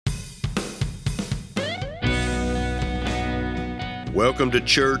Welcome to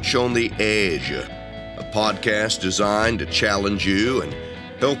Church on the Edge, a podcast designed to challenge you and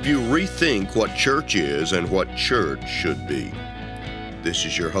help you rethink what church is and what church should be. This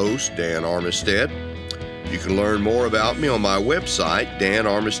is your host, Dan Armistead. You can learn more about me on my website,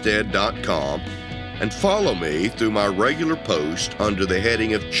 danarmistead.com, and follow me through my regular post under the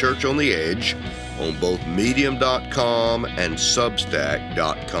heading of Church on the Edge on both medium.com and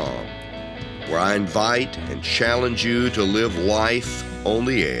substack.com, where I invite and challenge you to live life on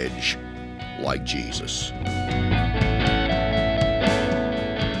the edge like Jesus.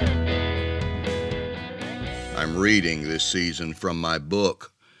 I'm reading this season from my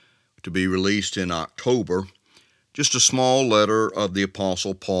book to be released in October, just a small letter of the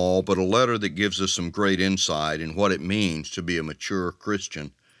Apostle Paul, but a letter that gives us some great insight in what it means to be a mature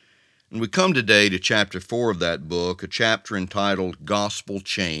Christian. And we come today to chapter 4 of that book, a chapter entitled Gospel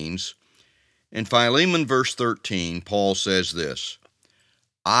Chains. In Philemon verse 13, Paul says this,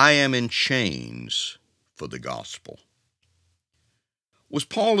 I am in chains for the gospel. Was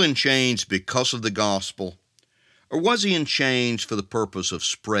Paul in chains because of the gospel, or was he in chains for the purpose of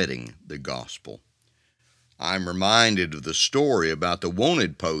spreading the gospel? I'm reminded of the story about the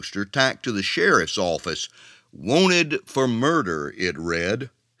wanted poster tacked to the sheriff's office. Wanted for murder, it read.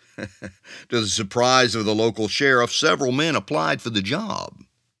 To the surprise of the local sheriff, several men applied for the job.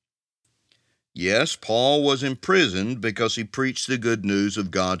 Yes, Paul was imprisoned because he preached the good news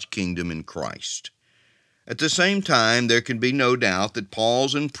of God's kingdom in Christ. At the same time, there can be no doubt that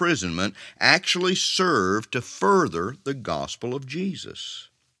Paul's imprisonment actually served to further the gospel of Jesus.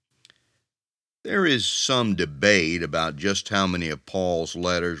 There is some debate about just how many of Paul's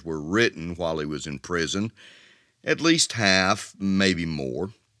letters were written while he was in prison, at least half, maybe more.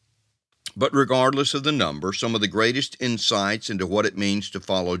 But regardless of the number, some of the greatest insights into what it means to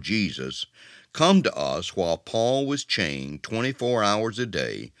follow Jesus come to us while Paul was chained 24 hours a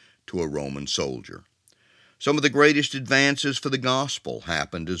day to a Roman soldier. Some of the greatest advances for the gospel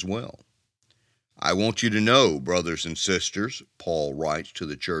happened as well. I want you to know, brothers and sisters, Paul writes to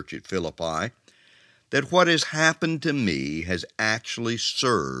the church at Philippi, that what has happened to me has actually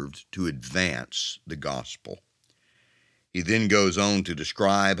served to advance the gospel. He then goes on to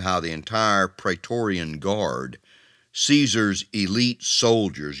describe how the entire Praetorian Guard, Caesar's elite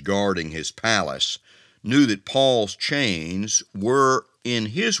soldiers guarding his palace, knew that Paul's chains were, in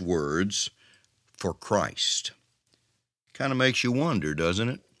his words, for Christ. Kind of makes you wonder, doesn't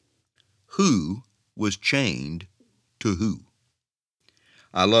it? Who was chained to who?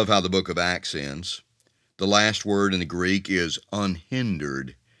 I love how the book of Acts ends. The last word in the Greek is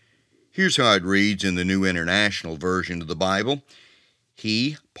unhindered. Here's how it reads in the New International Version of the Bible.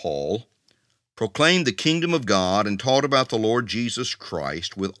 He, Paul, proclaimed the kingdom of God and taught about the Lord Jesus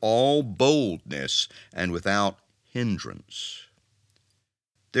Christ with all boldness and without hindrance.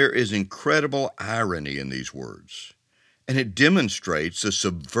 There is incredible irony in these words, and it demonstrates the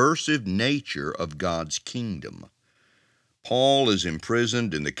subversive nature of God's kingdom. Paul is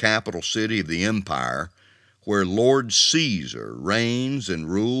imprisoned in the capital city of the empire, where Lord Caesar reigns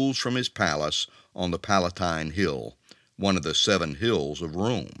and rules from his palace on the Palatine Hill, one of the 7 hills of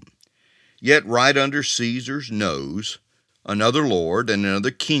Rome. Yet right under Caesar's nose, another lord and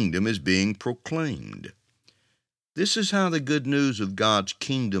another kingdom is being proclaimed. This is how the good news of God's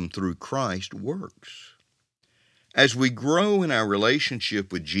kingdom through Christ works. As we grow in our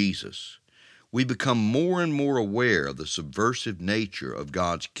relationship with Jesus, we become more and more aware of the subversive nature of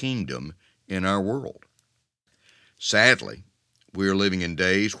God's kingdom in our world. Sadly, we are living in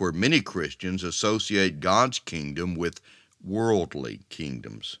days where many Christians associate God's kingdom with worldly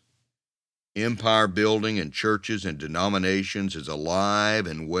kingdoms. Empire building in churches and denominations is alive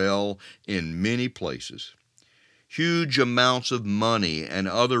and well in many places. Huge amounts of money and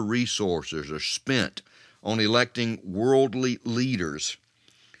other resources are spent on electing worldly leaders,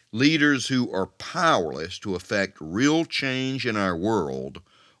 leaders who are powerless to effect real change in our world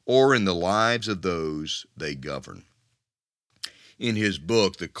or in the lives of those they govern. In his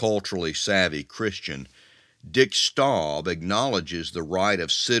book, The Culturally Savvy Christian, Dick Staub acknowledges the right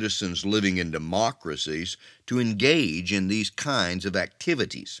of citizens living in democracies to engage in these kinds of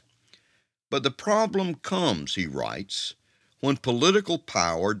activities. But the problem comes, he writes, when political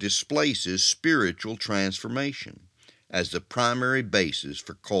power displaces spiritual transformation as the primary basis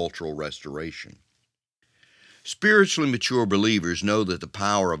for cultural restoration. Spiritually mature believers know that the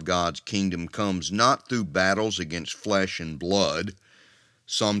power of God's kingdom comes not through battles against flesh and blood.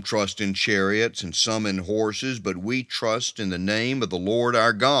 Some trust in chariots and some in horses, but we trust in the name of the Lord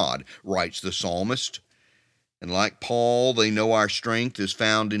our God, writes the psalmist. And like Paul, they know our strength is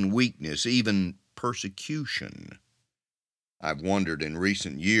found in weakness, even persecution. I've wondered in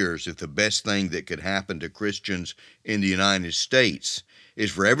recent years if the best thing that could happen to Christians in the United States is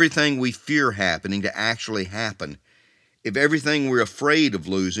for everything we fear happening to actually happen, if everything we're afraid of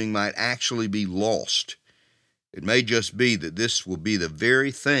losing might actually be lost. It may just be that this will be the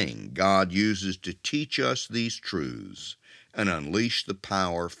very thing God uses to teach us these truths and unleash the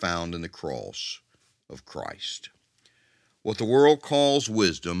power found in the cross of Christ. What the world calls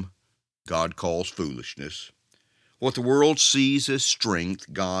wisdom, God calls foolishness. What the world sees as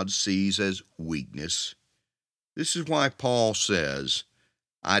strength, God sees as weakness. This is why Paul says,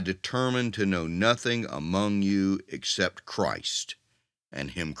 I determined to know nothing among you except Christ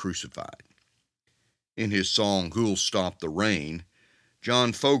and Him crucified. In his song, Who'll Stop the Rain,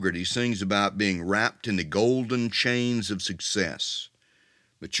 John Fogerty sings about being wrapped in the golden chains of success.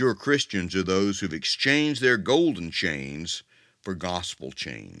 Mature Christians are those who've exchanged their golden chains for gospel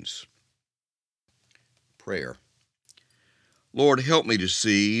chains. Prayer. Lord, help me to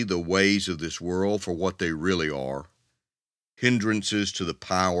see the ways of this world for what they really are, hindrances to the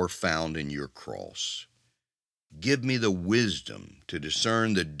power found in your cross. Give me the wisdom to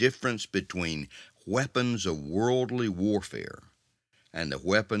discern the difference between weapons of worldly warfare and the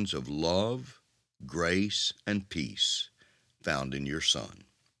weapons of love, grace, and peace found in your Son.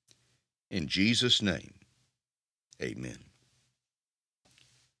 In Jesus' name, amen.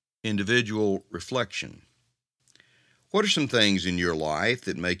 Individual reflection. What are some things in your life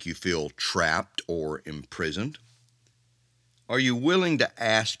that make you feel trapped or imprisoned? Are you willing to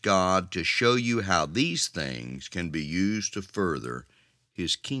ask God to show you how these things can be used to further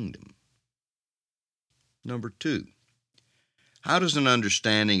His kingdom? Number 2, how does an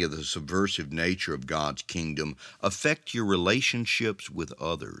understanding of the subversive nature of God's kingdom affect your relationships with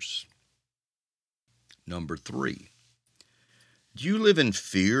others? Number 3, do you live in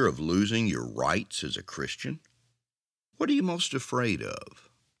fear of losing your rights as a Christian? What are you most afraid of?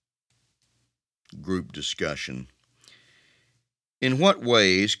 Group discussion. In what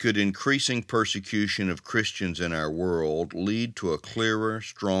ways could increasing persecution of Christians in our world lead to a clearer,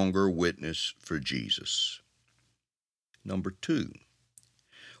 stronger witness for Jesus? Number 2,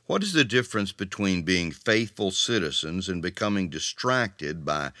 what is the difference between being faithful citizens and becoming distracted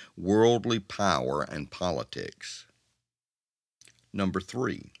by worldly power and politics? Number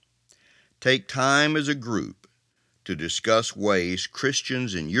 3, take time as a group to discuss ways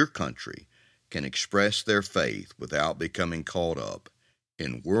Christians in your country can express their faith without becoming caught up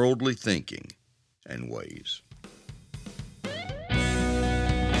in worldly thinking and ways.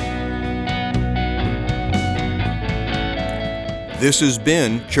 This has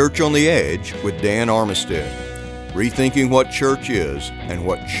been Church on the Edge with Dan Armistead, rethinking what church is and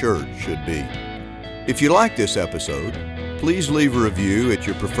what church should be. If you like this episode, please leave a review at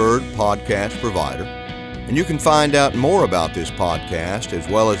your preferred podcast provider. And you can find out more about this podcast, as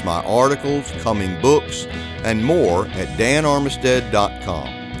well as my articles, coming books, and more at danarmistead.com.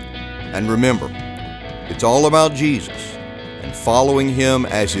 And remember, it's all about Jesus and following Him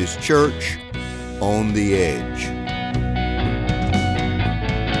as His church on the edge.